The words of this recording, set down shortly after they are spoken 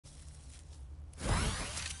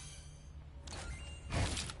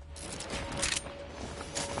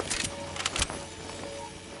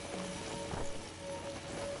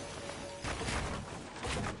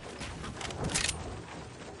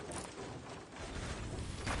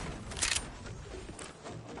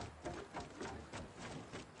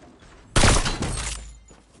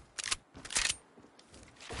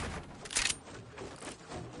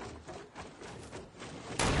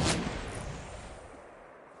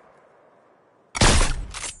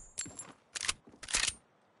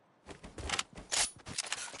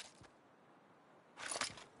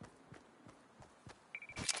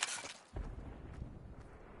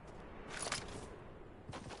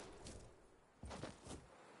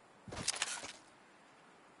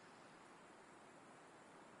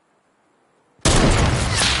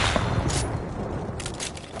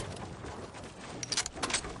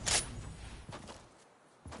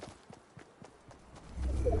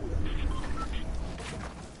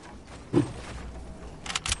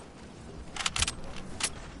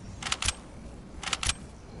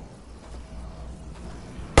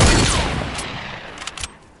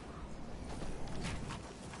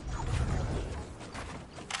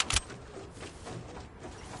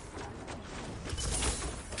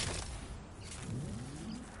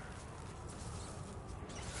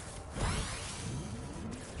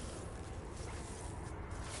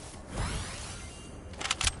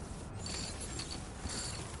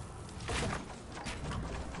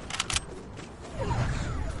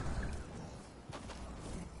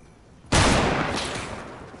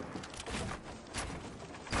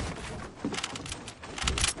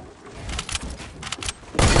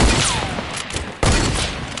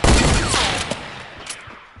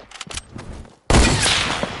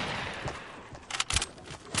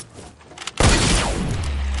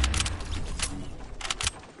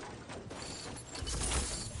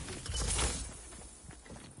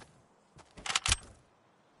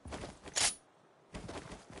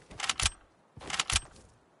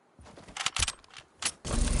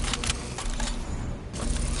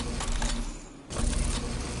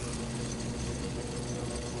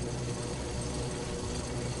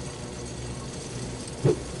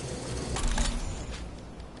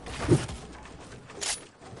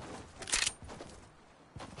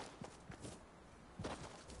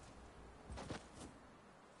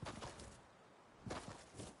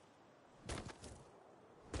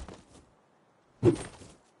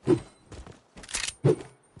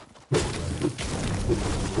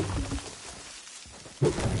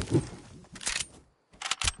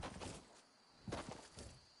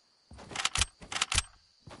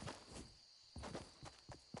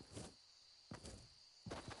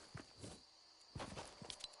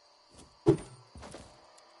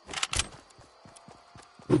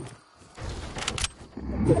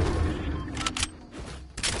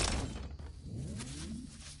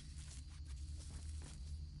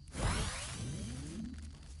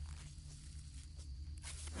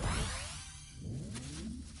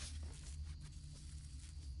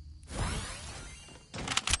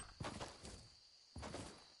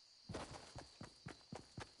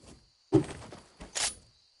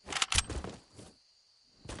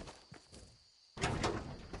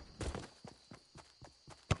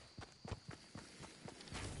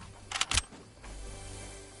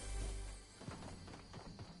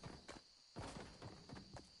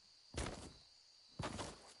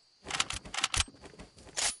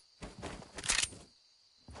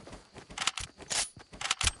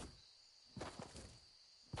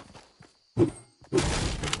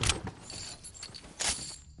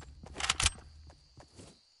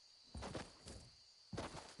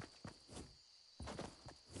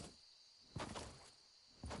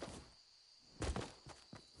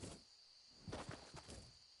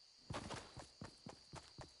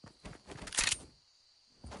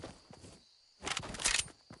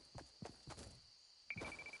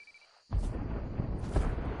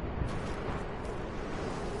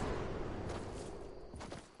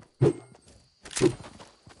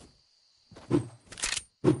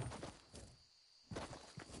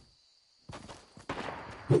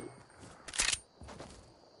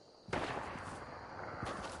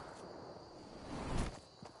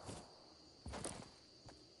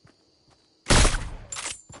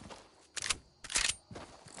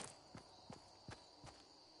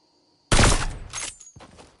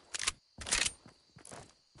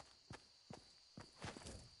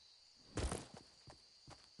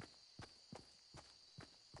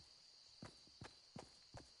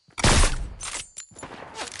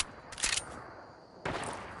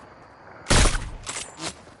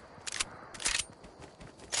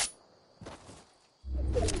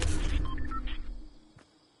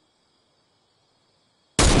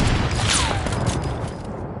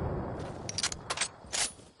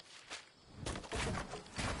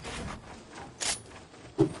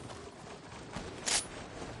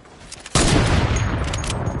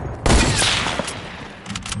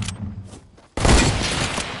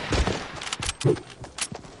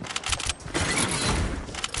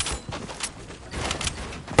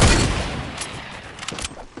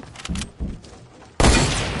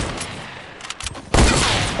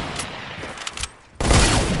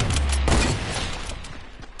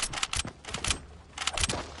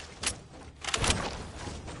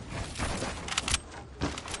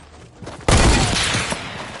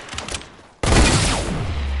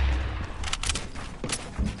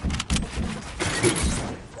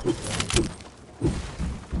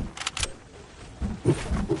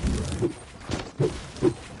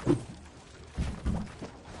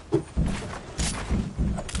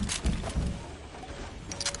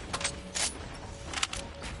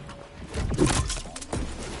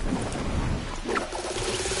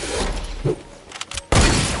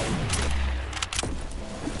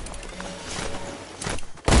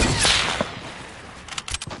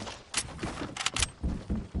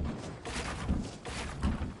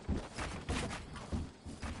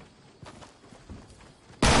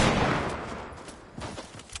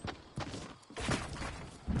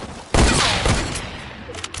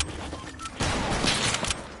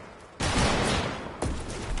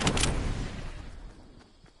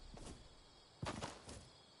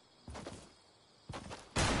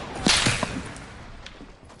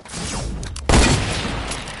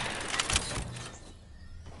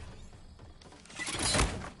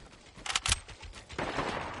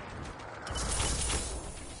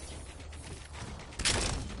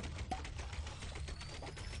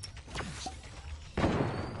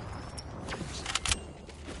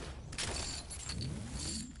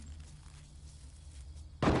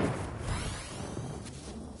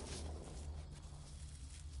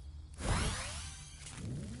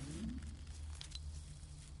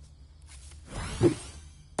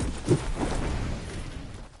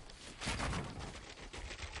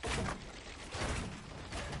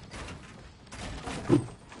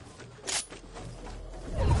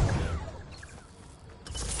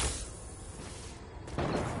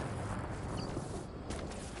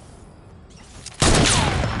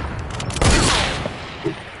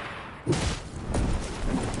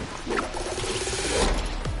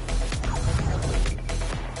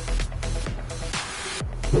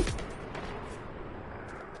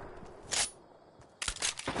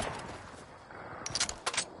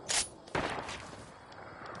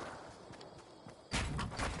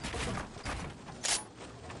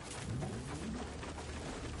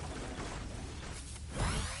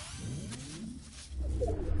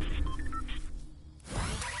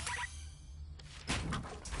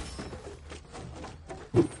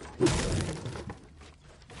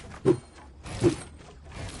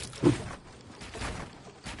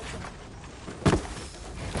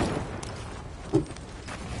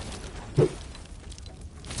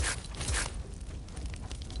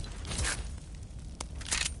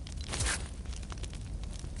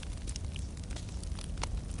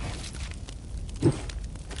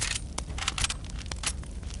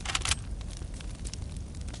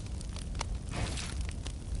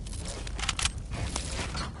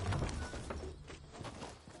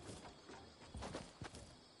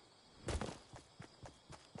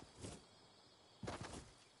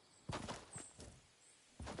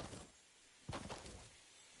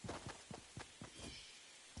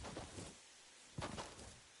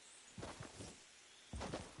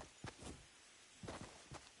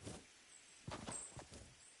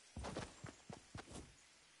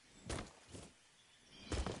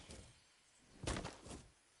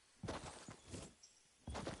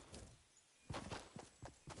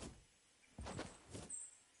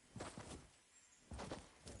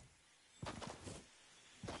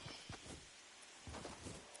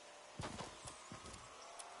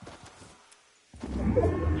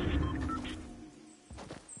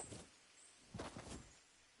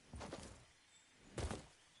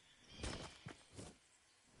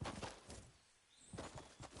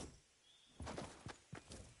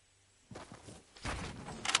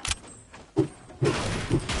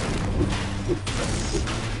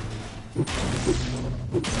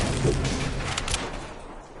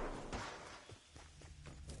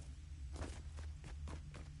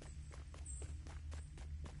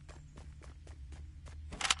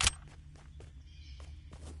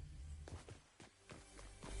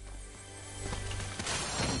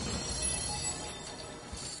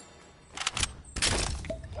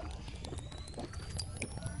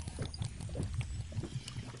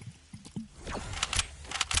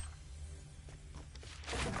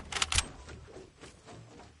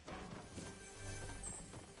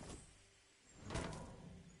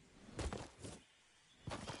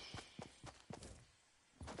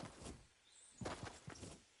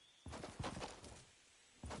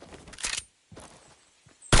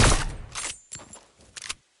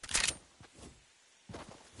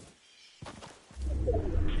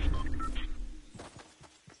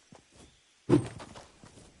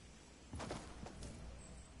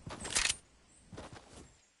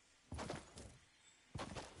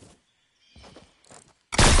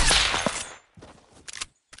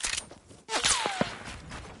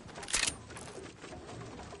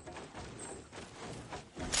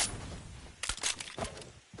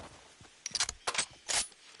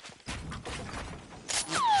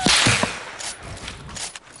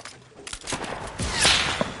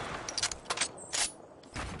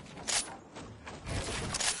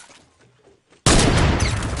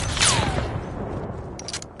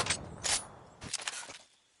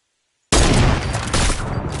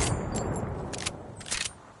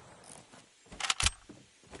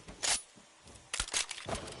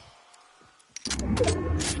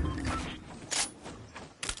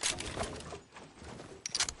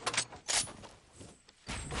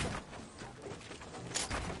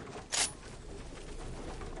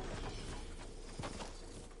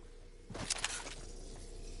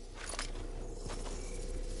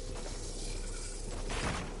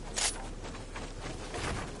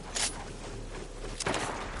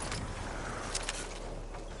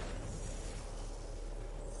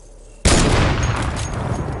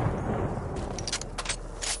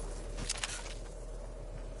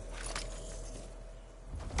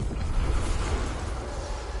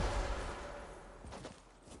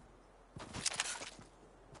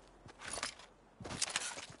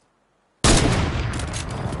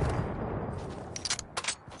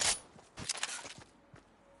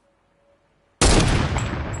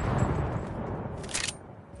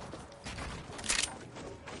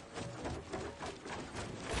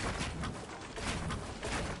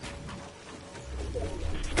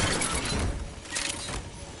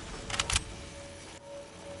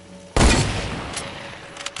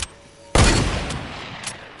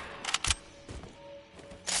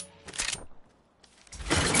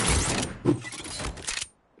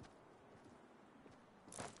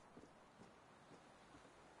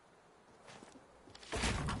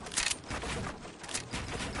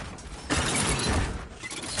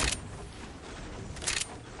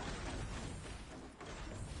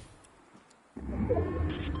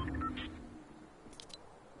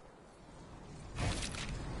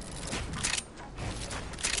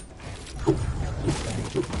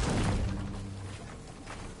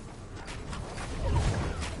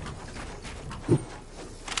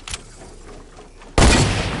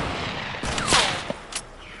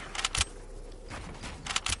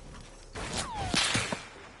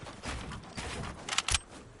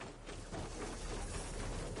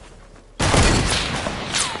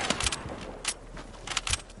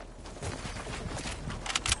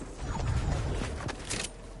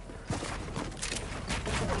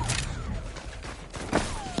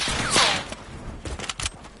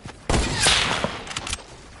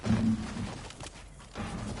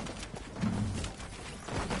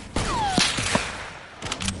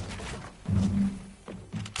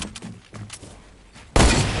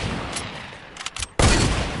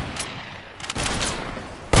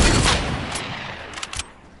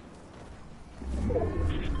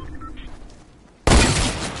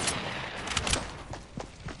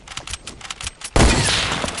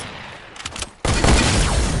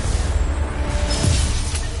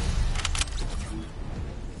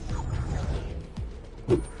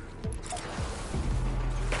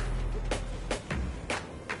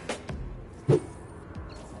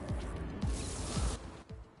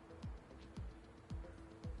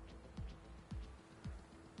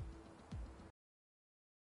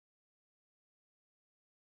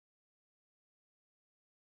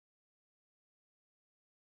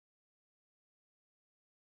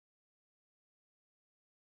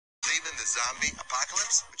In the zombie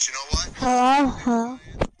apocalypse, but you know what? Hello?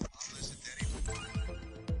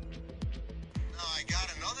 No, I got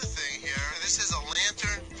another thing here. This is a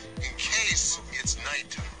lantern in case it's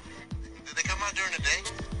nighttime. Did they come out during the day?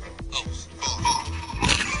 Oh.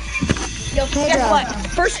 Yo, guess what?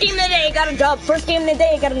 First game of the day, got a dub. First game of the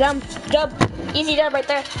day, got a dub. Easy dub right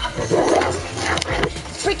there.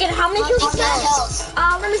 Freaking, how many kills you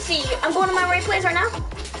got? Let me see. I'm going to my right place right now.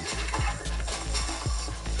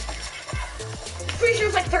 Pretty sure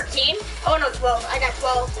it's like 13. Oh no, 12. I got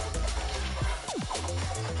 12.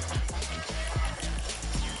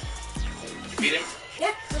 You beat him?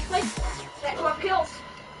 Yep, first place. Got 12 kills.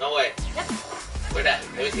 No way. Yep. Where that?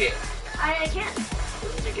 Let me see it. I can't.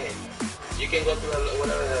 You can. You can go through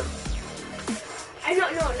whatever the... I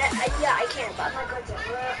don't know. Yeah, I can, but I'm not going to.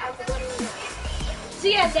 I'm going to. So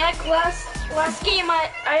yeah, Zach, last game I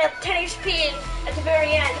had 10 HP at the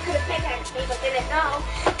very end. He could have pickaxed me, but didn't know.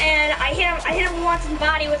 And I hit him once in the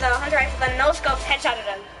body with a hunter rifle, then no scope, headshotted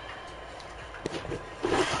him.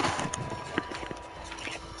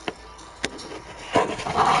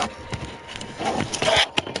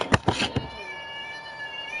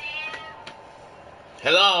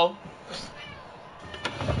 Hello?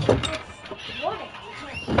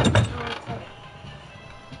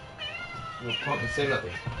 You can't say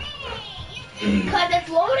nothing. Because it's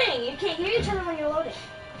loading. You can't hear each other when you're loading.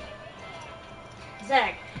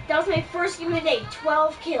 Zach, that was my first game of the day.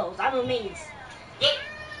 12 kills. I'm amazed.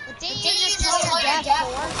 But didn't you just tell your dad 4?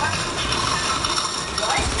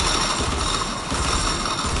 What?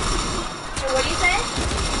 So what do you say?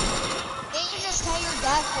 Didn't you just tell your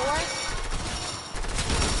dad 4?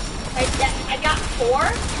 I got 4?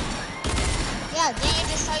 Yeah, didn't you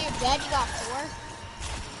just tell your dad you got 4?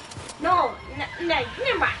 No, never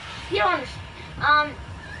mind. You don't understand.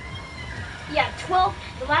 Yeah, 12.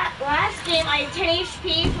 The last game I had 10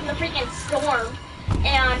 HP from the freaking storm,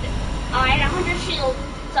 and I had 100 shield,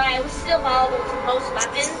 so I was still vulnerable to most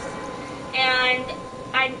weapons. And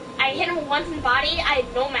I hit him once in the body. I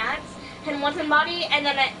had no mats. Hit him once in the body, and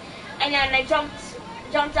then I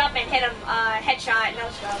jumped up and hit him headshot. No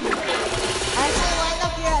scope. I actually lined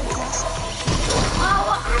up your address.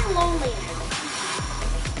 Oh, I'm lonely.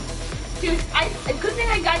 Dude, a good thing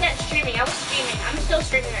I got that streaming. I was streaming. I'm still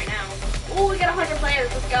streaming right now. Oh, we got 100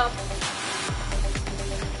 players. Let's go.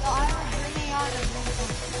 No, I was bringing on a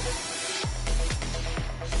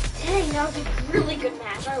Dang, that was a really good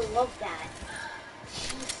match. I love that.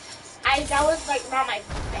 That was like not my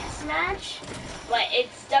best match, but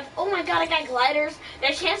it's oh my god, I got gliders.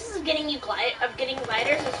 The chances of getting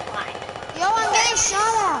gliders is fine. Yo, I'm getting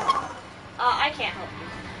shot at. I can't help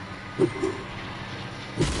you.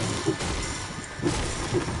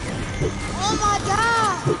 Oh my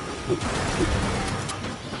god!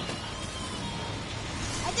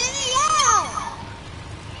 I didn't yell!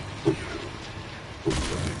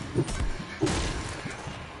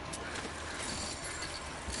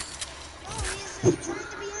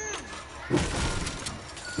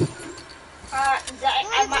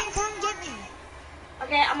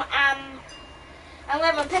 I only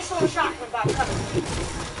have a pistol and a shotgun, but I'm coming.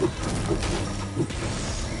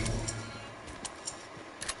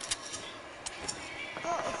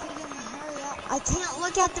 Oh, if we can hurry up. I can't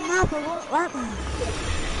look at the map, it won't let me.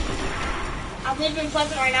 I'm leaving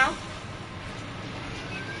Pleasant right now.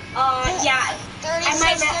 Yeah.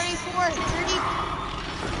 36, 34, 30.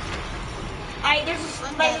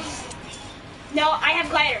 No, I have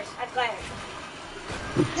gliders.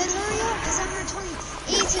 Then hurry up, because I'm under 20.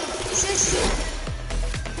 18, 16,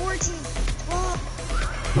 14, 12,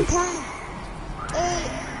 10,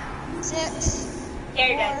 8, 6, Yeah,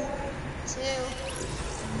 you're 4, dead. 2.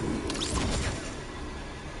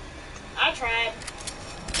 I tried.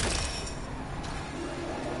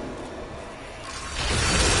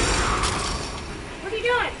 What are you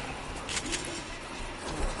doing?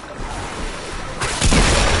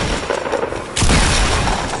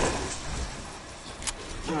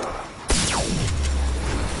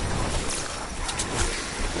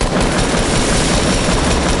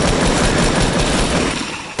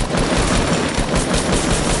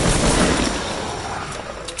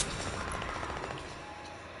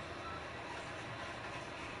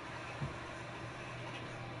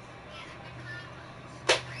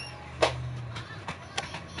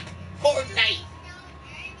 Fortnite!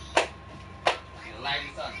 You like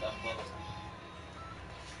this on stuff, bubbles.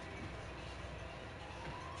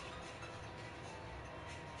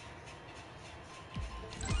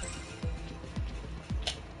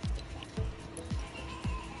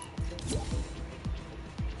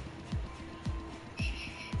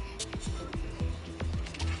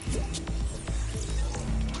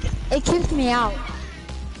 It kicked me out.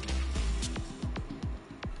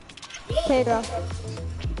 Okay, go.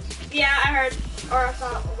 Yeah, I heard. Or I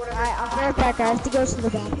saw, or whatever. Alright, I'll be right back. I have to go to the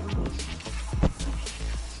bathroom.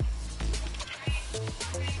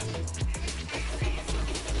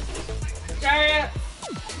 Sorry.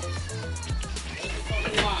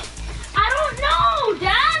 I don't know,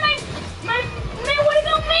 Dad. Man, what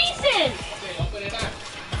about Mason? Okay, open it up.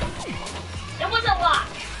 It wasn't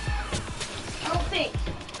locked. I don't think.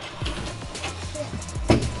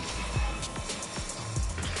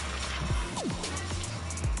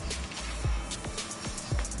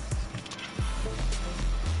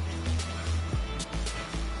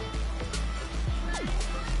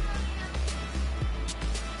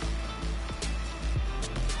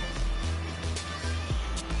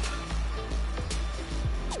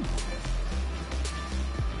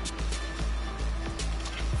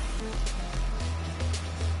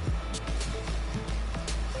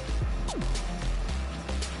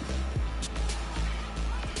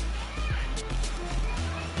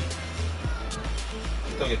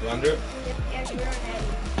 Still get 200? Yeah, you're ahead.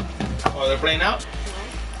 Oh, they're playing out?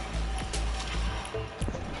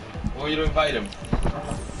 Why you don't invite them?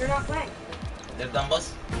 They're not playing. They're done,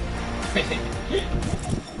 boss. Play,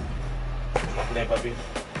 puppy.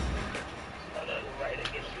 Right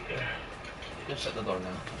against you. You can shut the door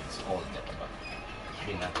now. It's all there, but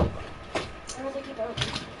be not. I don't think keep it open.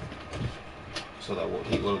 So that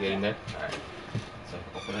he will get in there. All right. So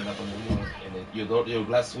open it up on the window, and then your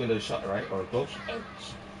glass window is shut, right, or closed?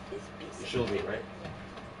 It should be, right?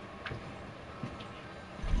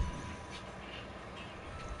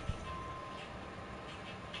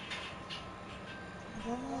 I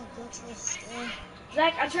don't want to go to the store.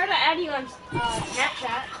 Zach, I tried to add you on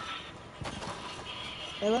Snapchat.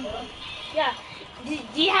 Really? Yeah.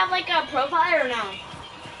 Do you have like a profile or no?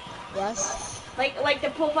 Yes. Like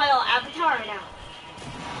the profile avatar or no?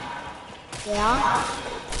 Yeah.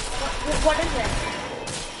 What is it?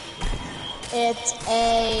 It's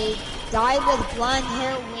a guy with blonde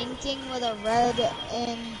hair winking with a red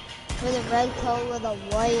coat with a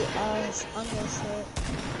white undershirt.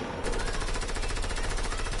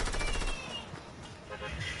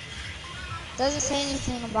 Doesn't say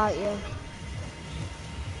anything about you.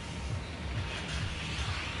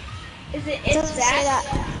 Is it? It It's doesn't say Zach? that.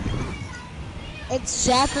 It's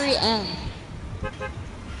Zachary M.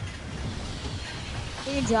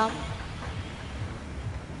 Can you jump?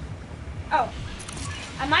 Oh.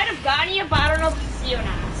 I might have gotten you, but I don't know if you see you or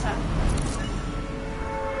not, so.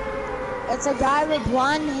 It's a guy with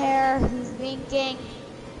blonde hair. He's winking.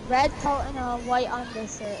 Red coat and a white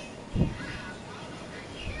undershirt.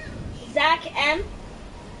 Zach M.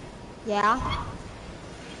 Yeah.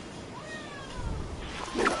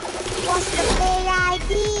 What's the big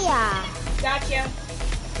idea? Gotcha.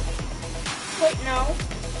 Wait, no.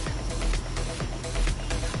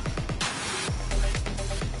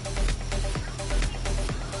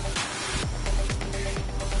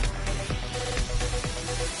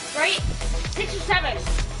 Right? 6 or 7.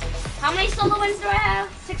 How many solo wins do I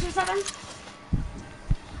have? 6 or 7?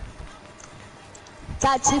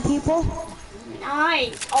 Got 2 people.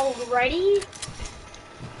 Nice. Already?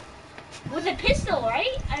 With a pistol,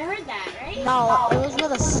 right? I heard that, right? No, it was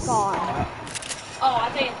with a scar. Oh, I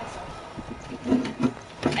think it's a pistol.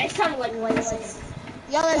 It sounded like Lazy.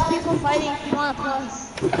 Yo, there's people fighting if you want to push.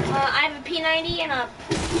 I have a P90 and a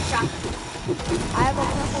shotgun. I have a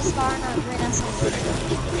purple scar and a green SMG.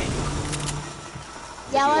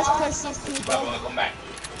 Yeah, let's push these people. Come back.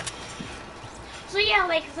 So yeah,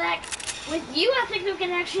 like Zach, with you, I think we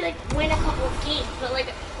can actually like win a couple of games. But like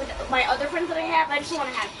with my other friends that I have, I just want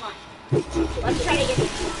to have fun. Let's try to get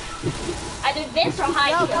either this or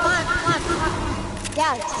high Yo, kill. come on.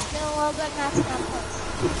 Yeah, just get a little bit maximum push.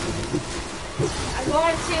 I'm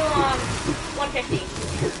going to 150.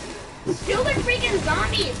 Stupid freaking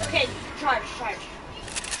zombies. Okay, charge.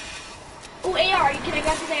 Oh, AR. Can I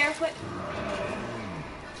grab this AR quick?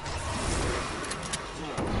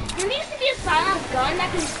 There needs to be a silent gun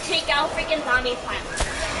that can take out freaking zombies silent.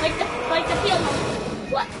 Like the field.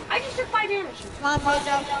 What? I just took 5 damage. Come on,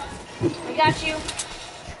 Mojo. I got you.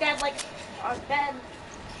 Dead like our bed.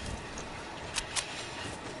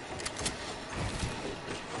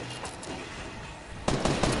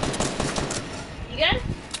 You good?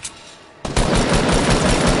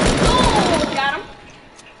 Oh, got him.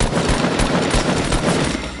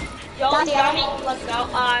 Yo, Got you the got other. me. Let's go.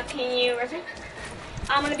 Can you rest it?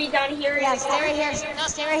 I'm gonna be down here. Yeah, stay right here. No,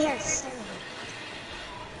 stay right here.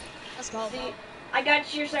 Let's go. I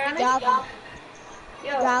got your surrounding. Got him.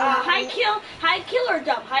 Yo, Got him. high kill or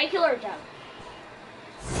dub? High kill or dub?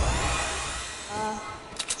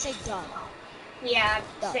 Say done. Yeah,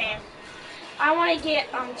 Dub. same. I want to get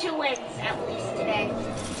 2 wins at least today.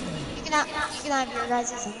 You can have your guys'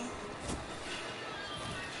 second.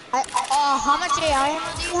 How much AI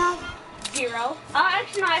ammo do you have? 0.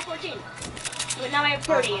 Actually, no, I have 14. But now I have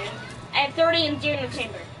 30. I have 30 and 0 in the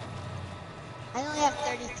chamber. I only have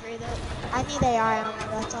 33 though. I need AI ammo,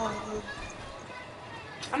 that's all I need.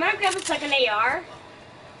 I'm gonna grab a second AR,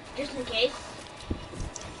 just in case.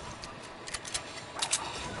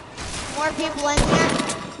 More people in here.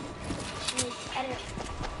 Jeez,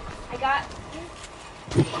 I got.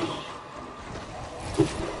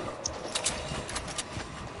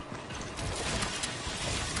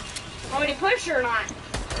 Want me to push or not?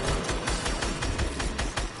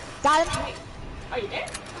 Got him. Oh, you did?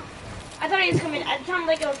 I thought he was coming. It sounded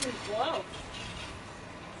like it was from below.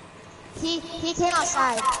 He came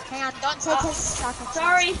outside. Hang on, don't take his shotgun shells.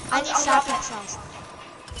 Sorry. I need shotgun shells.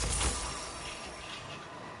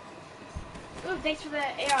 Ooh, thanks for the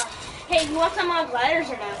AR. Hey, you want some gliders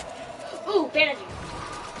or no? Ooh, bandaging.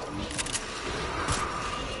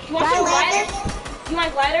 You want some gliders? You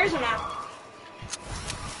want gliders or no?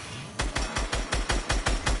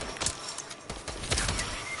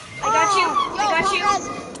 I got you. I got you. Res.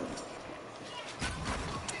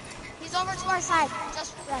 He's over to our side.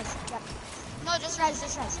 Just res. Yep. No, just res.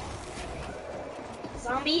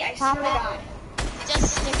 Zombie, I Pop swear to it. God. Just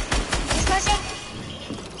stick. He's pushing.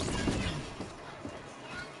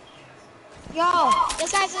 Yo,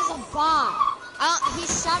 this guy's is a bot. He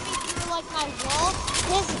shot me through like my wall.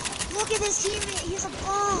 Look at this teammate. He's a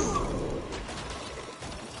bot.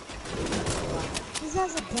 This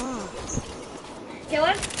guy's a bot. Yeah,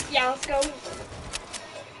 let's go.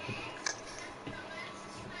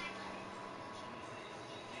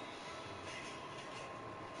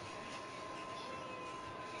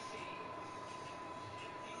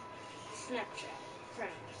 Snapchat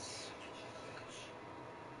friends.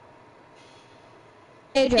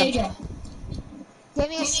 AJ. Give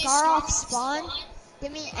me a scar off spawn.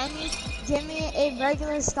 Give me a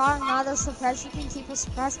regular scar, not a suppress. You can keep a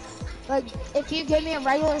suppress. But if you give me a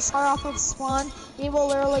regular scar off of spawn, you will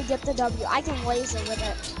literally get the W. I can laser with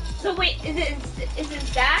it. So wait, is it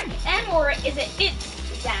Zach M or is it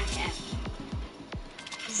Zach M?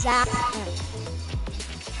 Zach M.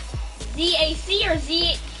 Z-A-C or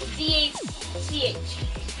Z-A-C-H?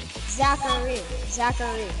 Zachary.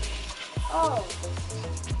 Oh.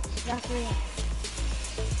 Zachary.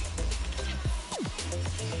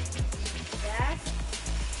 Zach.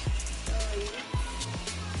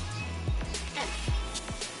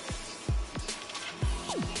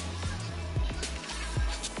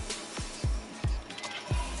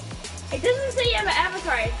 It doesn't say you have an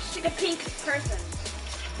avatar, it's just like a pink person.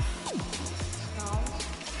 No.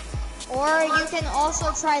 Or you can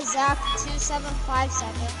also try Zach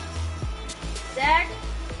 2757. Zach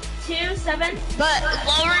 27. But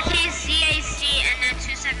lowercase ZAC and then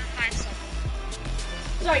 2757.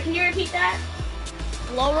 Sorry, can you repeat that?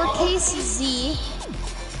 Lowercase Z.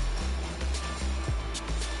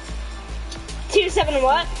 27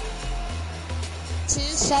 what?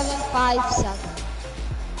 2757.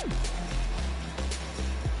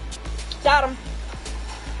 Got him.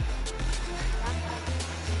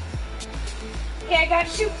 Okay, I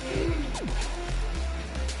got you.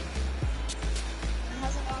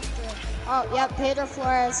 Oh, yep, Pedro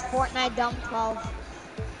Flores, Fortnite Dumb 12.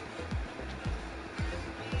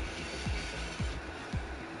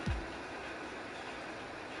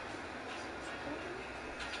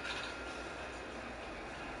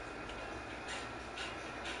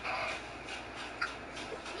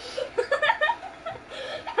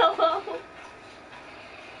 Hello.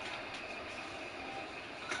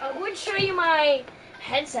 I would show you my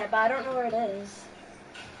headset, but I don't know where it is.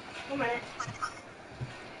 1 minute.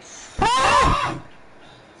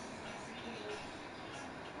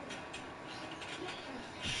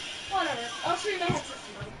 Whatever. I'll show you my headset.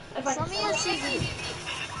 Show me your TV.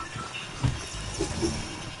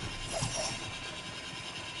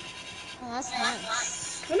 Oh, that's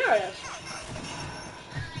nice. I know it is.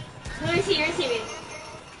 Let me see your TV.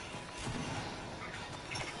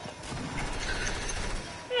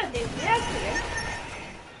 Yeah, dude, that's good.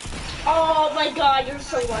 Oh my god, you're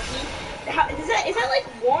so lucky. How, is that like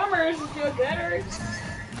warm or is it feel good or?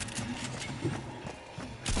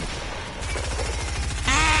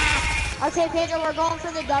 Okay, Pedro, we're going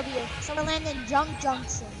for the W. So we're landing Junk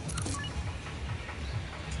Junction.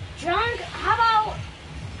 Junk? How about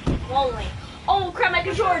bowling? Oh crap, my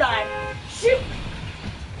controller died. Shoot!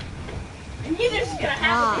 I knew this was gonna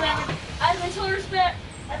happen. I have my controller spare.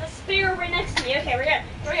 I have a spare right next to me. Okay, we're good.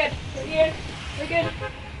 We're good. We're good. We're good.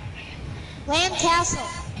 Land Castle.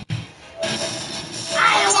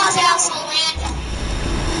 I don't want Castle land.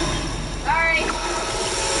 Alright.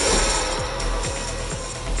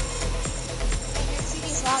 Hey, your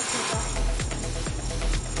TV's loud, Pedro.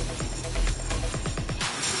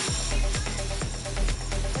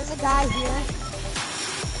 There's a guy here.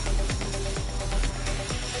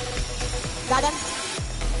 Got him.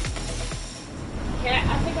 Okay, I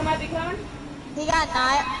think I might be coming. He got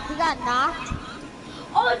knocked.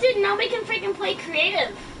 Oh, dude, now we can freaking play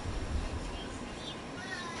creative.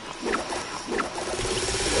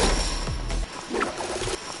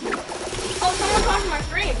 Oh, someone's watching my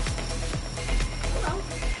stream. Hello.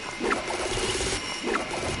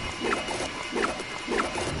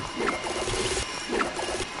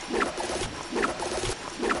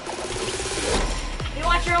 You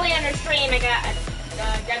watched early on your stream, I got a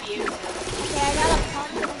W. So. Okay, I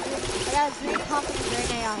got a green pump and a green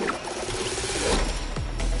AR.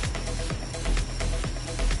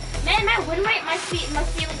 Man, my win rate must be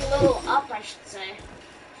like a little up, I should say.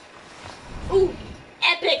 Ooh,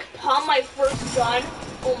 epic pump, my first gun.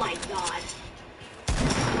 Oh my god.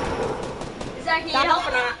 Is that can you help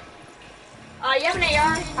or not? You have an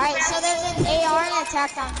AR? Alright, so there's an AR and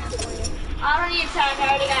attack down here for you. I don't need attack, I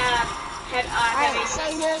already got heavy. Alright, so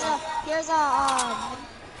here's a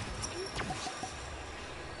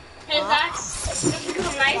Hey Zach, just because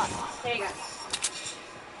I'm nice. There you go.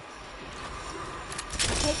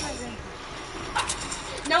 take my green pump.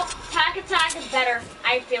 Nope, attack is better,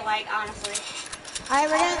 I feel like, honestly. Alright,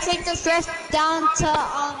 we're gonna take this drift down to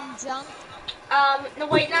junk. No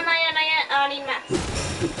wait, not yet, I need mats.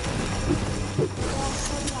 Well,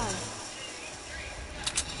 so do I.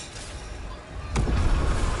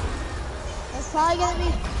 There's probably gonna be,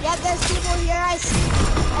 yep, there's people here, I see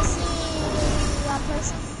that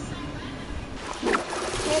person.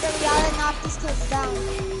 Peter, we gotta knock these kids down.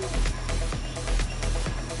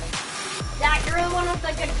 Zach, you're the one with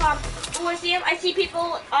the good pump. Oh, I see him, I see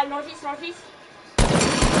people, northeast.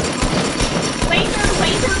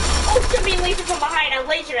 Laser! Oh, should be laser from behind, I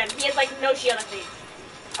lasered him. He has like no shield, I think.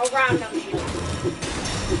 Around no shield.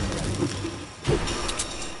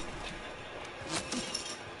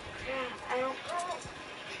 I don't know.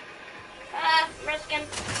 Risking.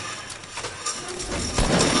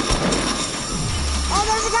 Oh,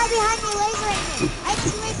 there's a guy behind me lasering me. I have 2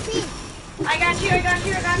 HP. I got you.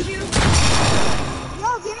 Yo,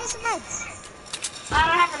 give me some meds. I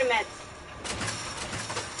don't have any meds.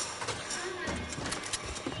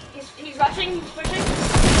 He's rushing, he's pushing.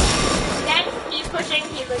 Dead, he's pushing,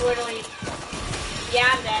 he's like literally. Yeah,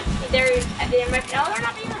 I'm dead. No, they're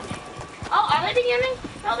not being enemy. Oh, are they being enemy?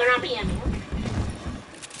 No, they're not being enemy.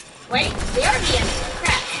 Wait, they are being enemy.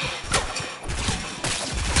 Crap.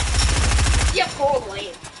 You have horrible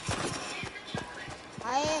aim. I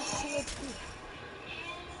have 2 HP.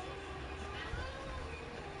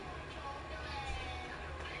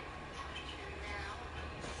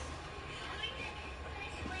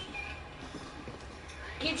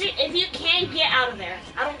 If you can't get out of there,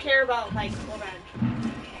 I don't care about like revenge.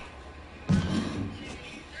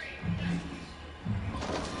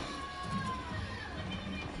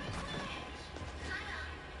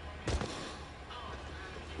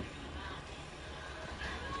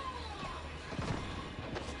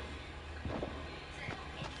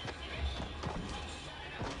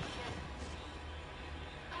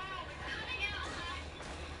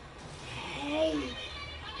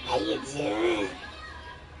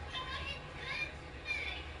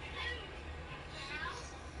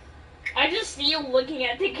 you looking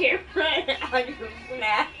at the camera on your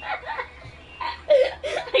snap.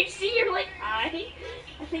 I see your like eye.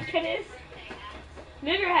 I think it is.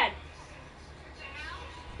 Move your head.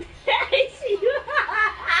 I see you.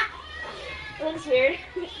 It looks weird.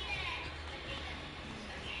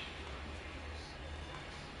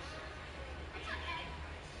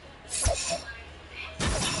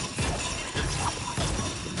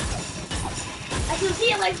 I can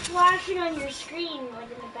see it like flashing on your screen, like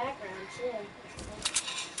in the background too.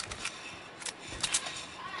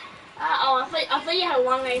 Oh, I thought you had a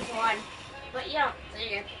long range one, but yeah, there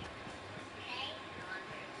you go.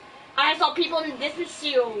 I saw people in the distance to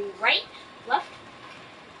your right, left.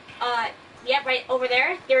 Yeah, right over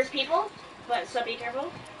there. There's people, but so be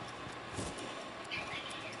careful.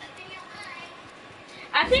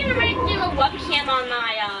 I think I might do a webcam on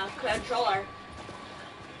my controller.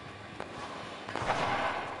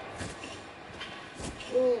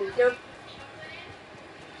 Ooh,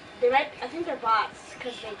 they might. I think they're bots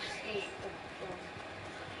because they just use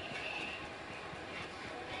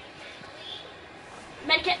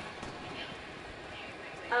the medkit.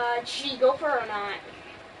 Should you go for it or not?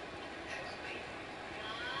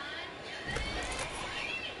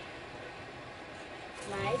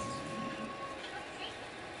 Nice.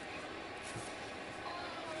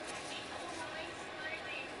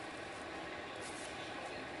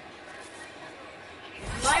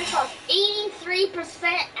 Mine costs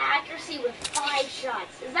 83% accuracy with 5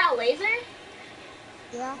 shots. Is that a laser?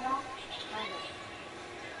 Yeah.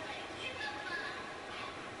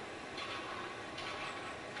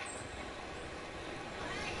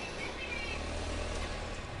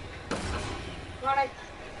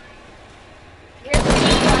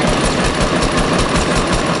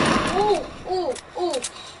 Ooh.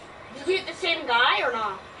 Did you hit the same guy or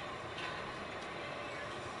not?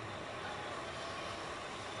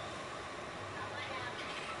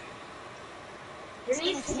 I'm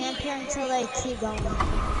gonna camp here until they keep going.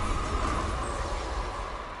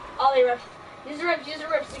 Oh, they ripped. Use the rips,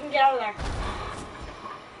 so you can get out of there.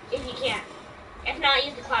 If you can. If not,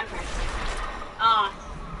 use the quad crasher.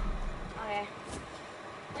 Okay.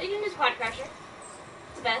 Well, you can use quad crasher.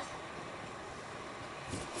 It's the best.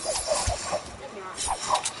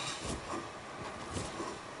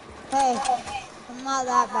 Hey, I'm not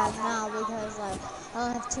that bad now because like I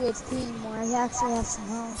don't have 2 HP anymore. I actually have some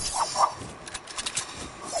health.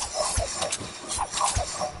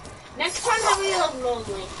 Next time, have we love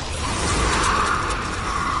Mosley.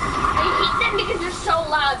 I hate them because they're so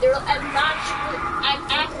loud. They're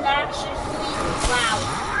obnoxiously loud.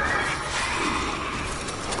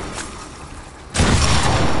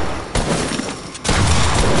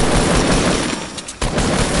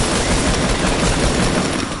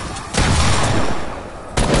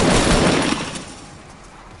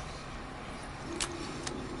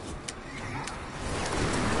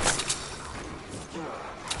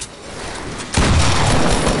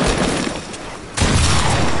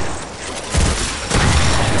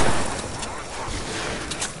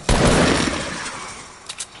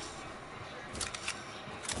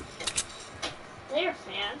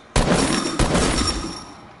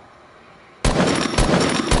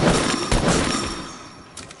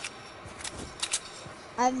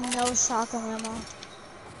 I have no shotgun ammo.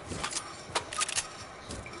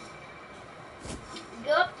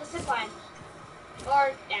 Go up the zip line.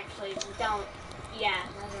 Or, actually, don't. Yeah,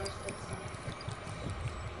 that's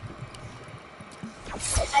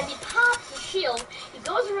as he pops the shield, he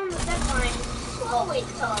goes around the zip line slowly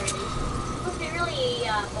accelerating. It must be really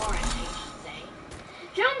boring, I should say.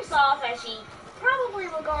 Jumps off as he probably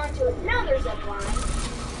will go onto another zip line.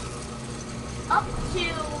 Up to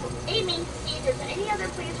aiming to see if there's any other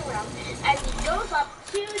planes around as he goes up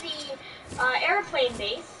to the airplane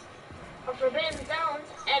base of Forbidden Zones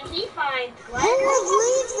and he finds gliders. Who would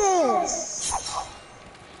leave this?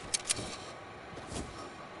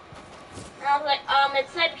 And I was like, it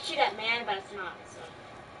said shoot at man, but it's not, so.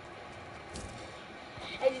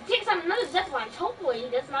 As he takes on another zip line, hopefully he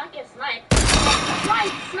does not get sniped.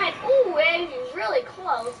 Snipe! Ooh, and he's really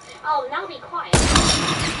close. Oh, now be quiet.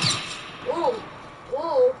 Ooh.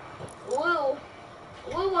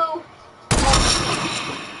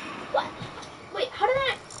 What? Wait, how did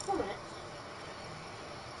I... Hold a minute.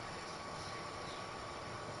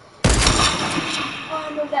 Oh, I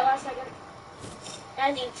moved that last second.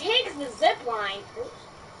 As he takes the zip line...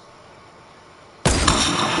 As he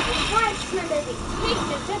takes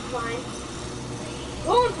the zip line...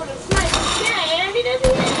 Going for the snipe again, and he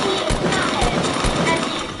doesn't hit the snipe. As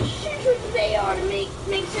he shoots with the AR to make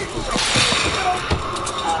certain...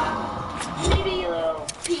 maybe a little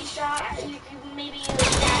pea shot, maybe a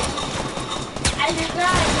little dash.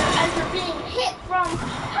 as you're being hit from,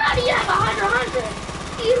 how do you have 100?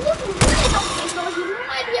 You look really healthy, so you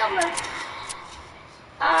might be able to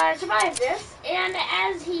survive this. And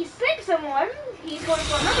as he sinks someone, he's going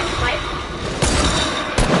for another snipe.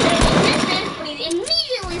 And he misses, but he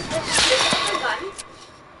immediately switches to the gun.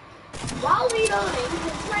 While reloading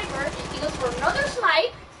his sniper, he goes for another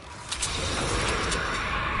snipe.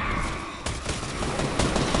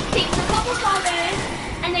 Takes a couple fall damage,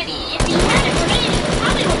 and then if he had a grenade, he would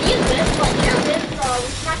probably would use it, but he doesn't, so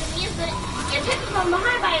he's not going to use it. He gets hit from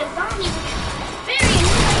behind by a zombie, which is very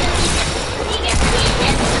annoying. He gets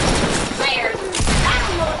hit, fires, I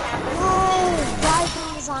don't know what happened. Oh, die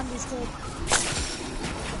from the zombies, kid.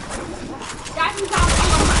 Die from zombies,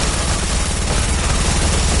 oh my.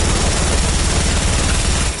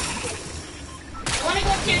 You want to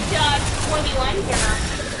go to 1v1 or not?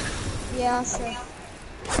 Yeah, sure.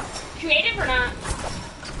 Creative or not?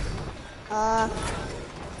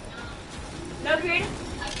 No creative?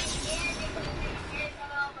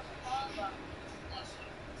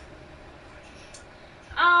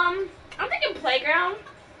 I'm thinking playground.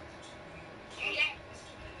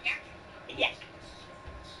 Yeah.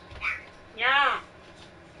 Yeah.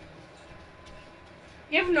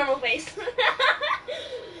 You have a normal face.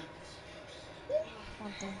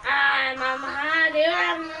 I'm high, dude.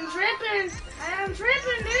 I'm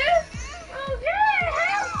tripping, dude. Okay,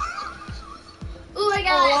 help. Ooh, I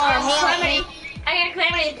got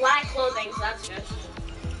calamity black clothing, so that's good.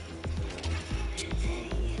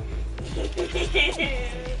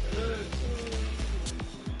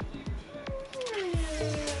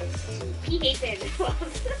 He hates it.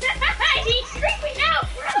 He's freaking out,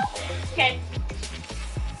 bro. Okay.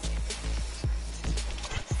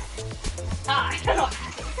 I don't know.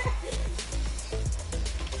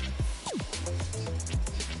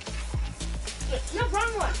 No,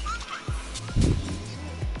 wrong one.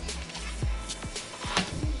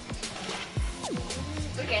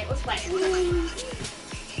 Okay, let's play.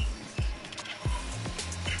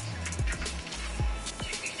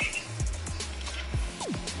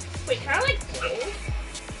 Wait, can I like play?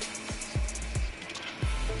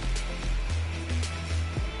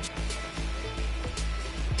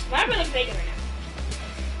 My brother looks naked right now.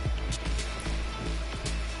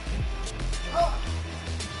 Oh.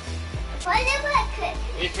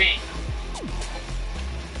 It's me.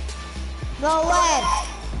 No way.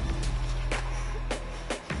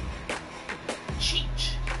 Cheat.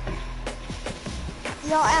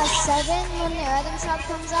 Yo, at 7, when the item shop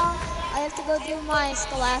comes out, I have to go do my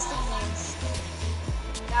scholastic notes.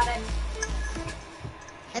 Got it.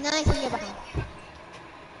 And then I can get back in.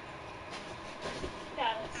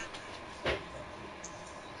 Got it.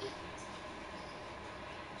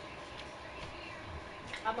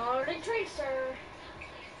 I'm already Tracer.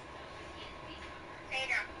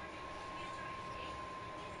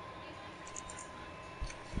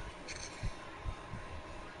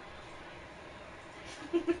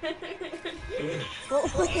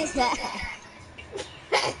 What is that?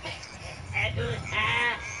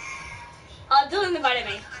 Dylan invited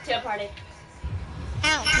me to a party. I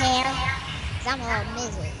don't care. 'Cause I'm a little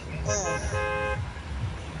miserable.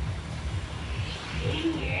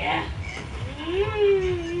 Yeah.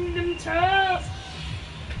 I'm tough.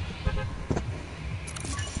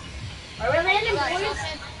 Are we landing, boys?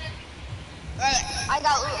 Right, I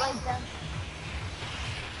got loot like that.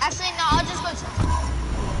 Actually, no, I'll just go check.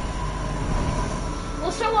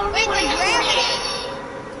 We'll start one Wait, the gravity!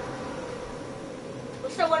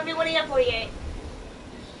 We'll start 1v1 at 48.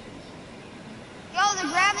 Yo, the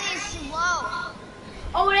gravity is too low.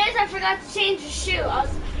 Oh, it is? I forgot to change the shoe. I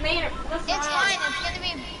was made it. It's fine, it's gonna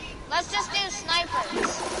be... Let's just do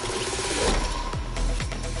snipers.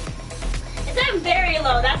 It's not very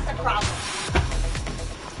low, that's the problem.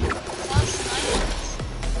 No snipers.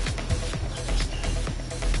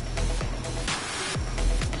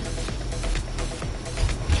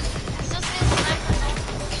 Let's just do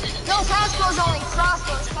snipers. No, crossbows only.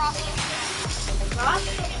 Crossbows. Cross?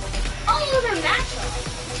 Oh, they're natural.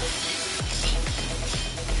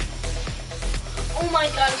 Oh my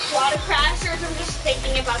god, quad crashers, I'm just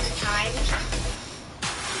thinking about the time.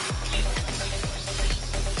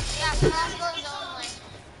 Yeah, crossbows only.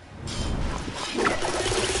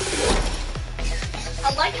 I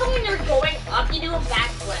like how when you're going up, you do a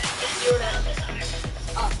backflip. If you were to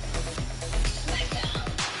up.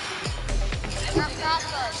 They're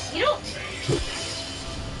crossbows. You don't.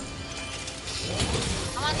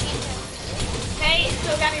 I'm on the game too. Okay, so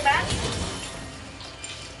got your back?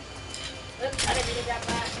 Oops, I didn't mean to grab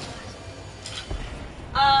that.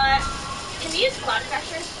 Can you use quad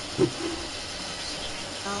crashers?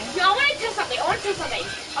 Yo, I want to test something. I want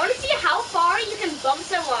to see how far you can bump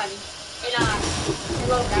someone in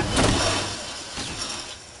low ground.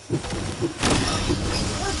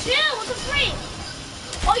 Oh, chill. What the freak?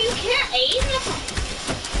 Oh, you can't aim?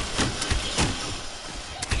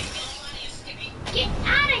 Get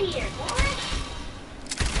out of here, boy.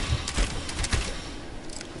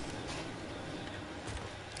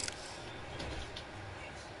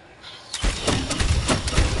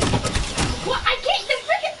 What? I can't. The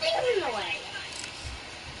freaking thing's in the way.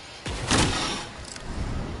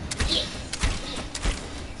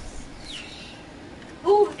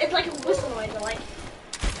 Ooh, it's like a whistle noise. I like it.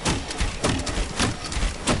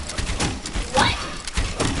 What?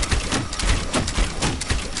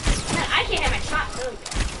 Man, I can't have my shot really good.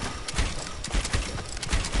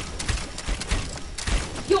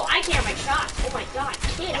 Yo, I can't have my shots. Oh my god,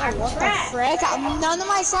 kid, I'm What trash. the frick? None of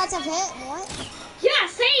my shots have hit. What? Yeah,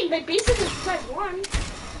 same, but basically press one.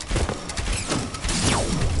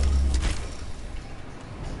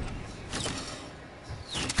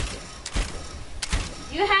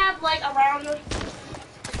 You have like around, I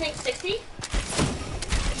think 60?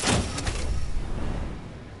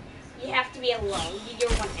 You have to be alone.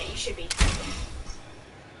 You're one hit, you should be.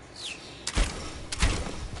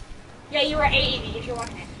 Yeah, you were 80 if you're one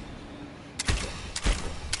hit.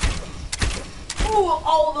 Ooh,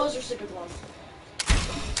 all those are super close.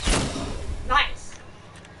 Nice.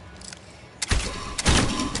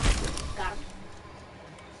 Got him.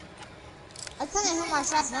 I couldn't hit my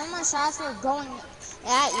shots. None of my shots were going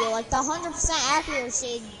at you. Like the 100%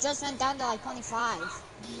 accuracy just went down to like 25.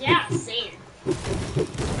 Yeah, same.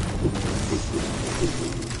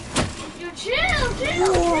 You chill.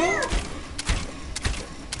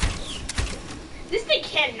 This thing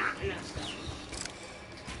cannot miss.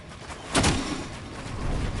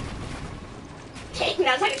 Taking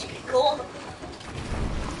that's actually cool.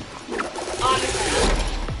 Honestly,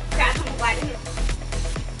 crap, I'm glad I didn't.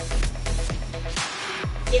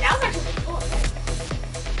 Yeah, that was actually cool.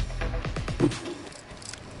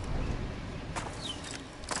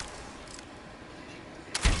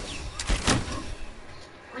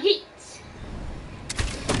 Heat.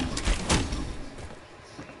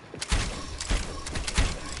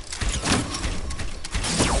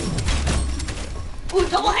 Ooh,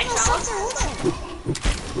 double headshot.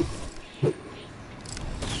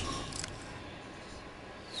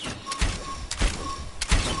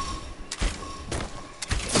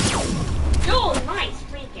 Yo, nice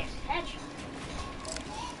freaking headshot.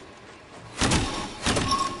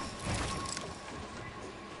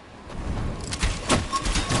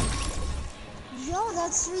 Yo,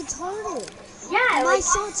 that's retarded. Yeah, My like,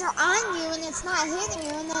 shots are on you and it's not hitting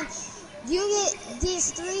you, and then you get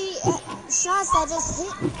these 3 shots that just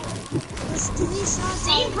hit. There's 3 shots.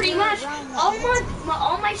 same pretty much. All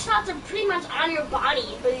All my shots are pretty much on your body,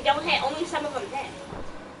 but they don't hit. Only some of them hit.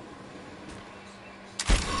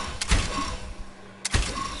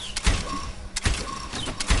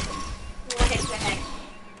 One hit to the head.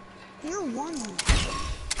 You're one. To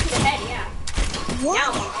the head, yeah. What?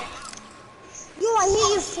 Now one hit. Yo, I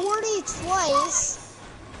hit you 40 twice.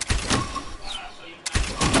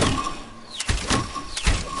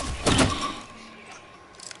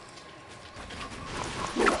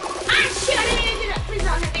 Ah, shit, I didn't even do that. Please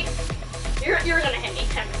don't hit me. You're gonna hit me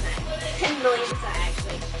 10%. 10 million percent,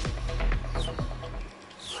 actually.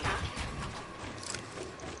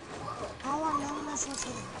 How are none of my shots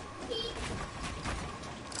hitting?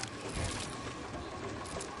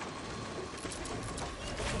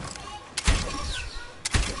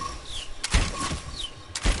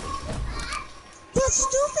 That's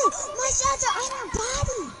stupid! My shots are on your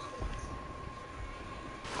body!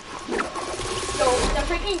 So, the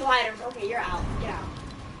freaking gliders. Okay, you're out. Get out.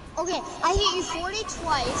 Okay, I hit you 40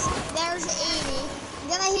 twice, there's 80,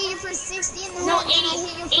 then I hit you for 60 in the No, head, and I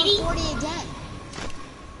 80, hit you for 80. 40 again.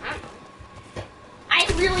 I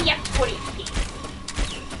really have 20 HP.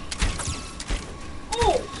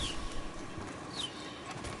 Oh!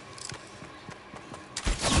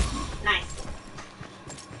 Nice.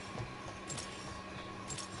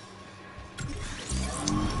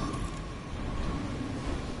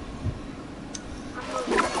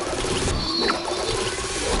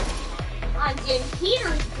 On Jim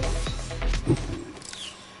Peters.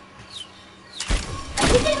 I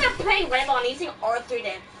think they're not playing Rainbow. I'm using R3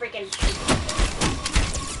 to freaking.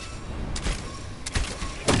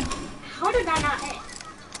 How did that not hit?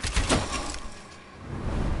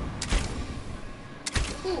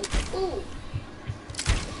 Ooh, ooh.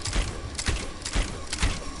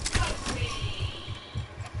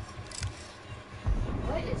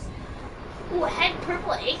 What is that? Ooh, a head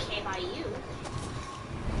purple AK by you.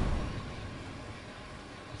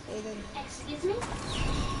 activated. Excuse me?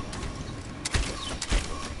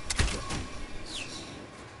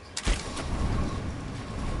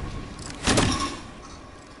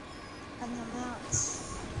 And the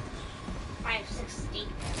mouse. 562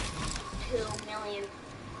 million.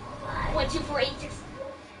 12486.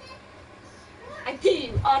 I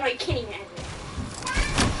do. Oh no, you're kidding me.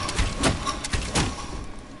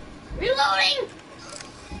 Reloading!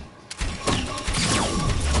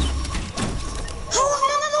 How are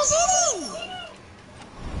none of those hitting?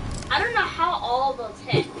 I don't know how all of those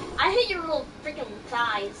hit. I hit your little freaking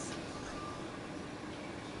thighs.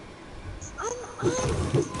 I'm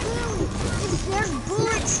literally, if there's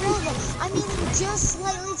bullets through them, I'm aiming just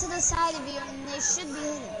slightly to the side of you and they should be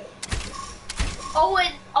hitting.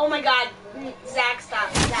 Oh my god. Zach,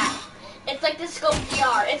 stop. Zach. It's like the scope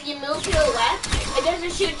VR. If you move to the left, it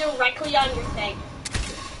doesn't shoot directly on your thing.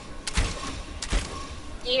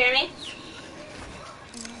 Do you hear me?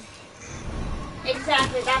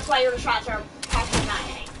 Exactly. That's why your shots are possibly not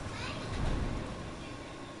hitting.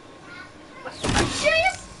 Are you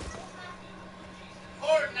serious?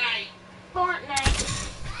 Fortnite.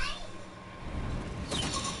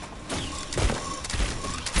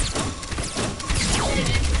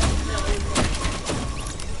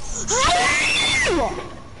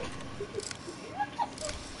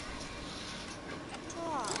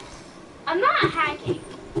 I'm not hacking.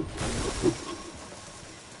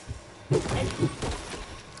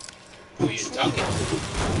 Who are you talking to?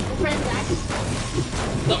 Your friend Zach.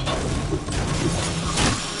 Dumbo.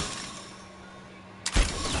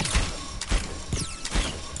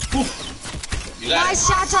 You got My it.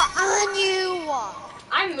 shots are on you.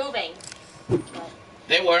 I'm moving.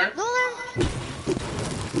 They weren't. No, they're...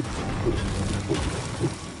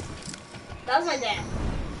 That was my dad.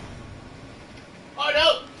 Oh no!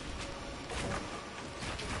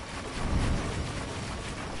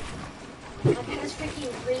 My pen is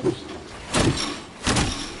freaking green.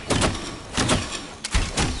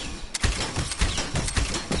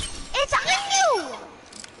 It's on you!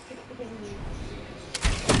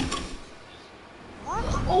 What?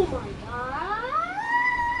 Oh my god!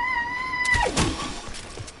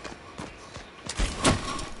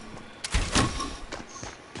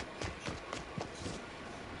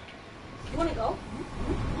 You wanna go?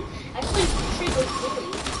 Actually, we should go quickly.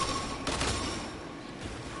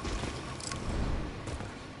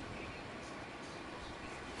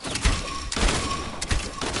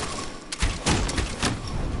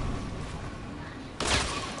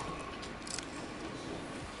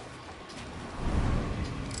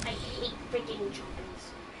 I hate freaking jumping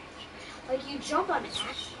so much. Like, you jump on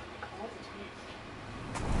action all the time.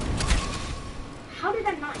 How did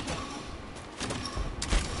that not hit?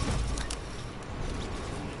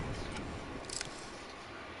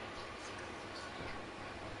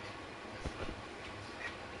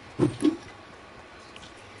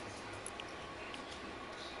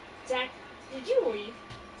 Zach, did you leave?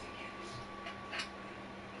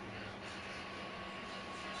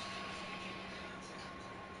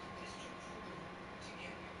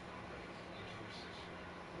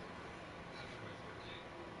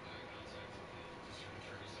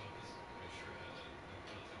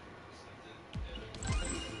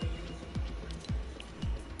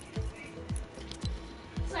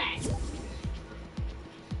 Zach.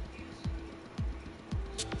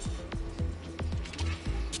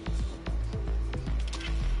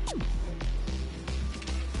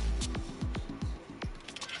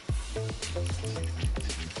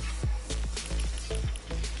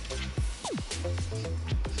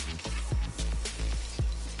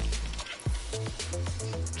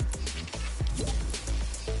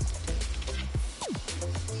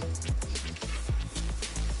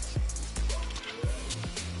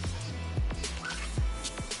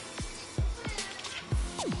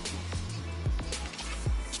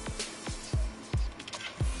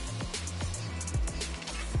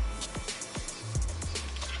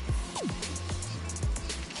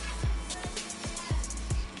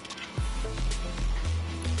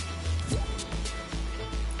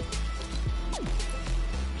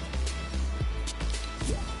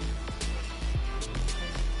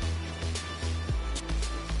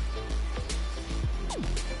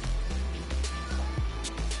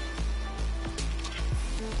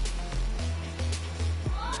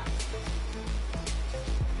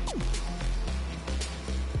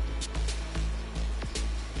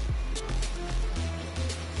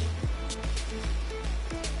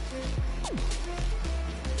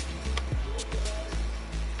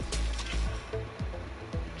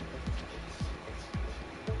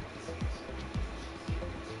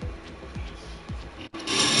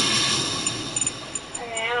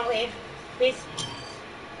 basically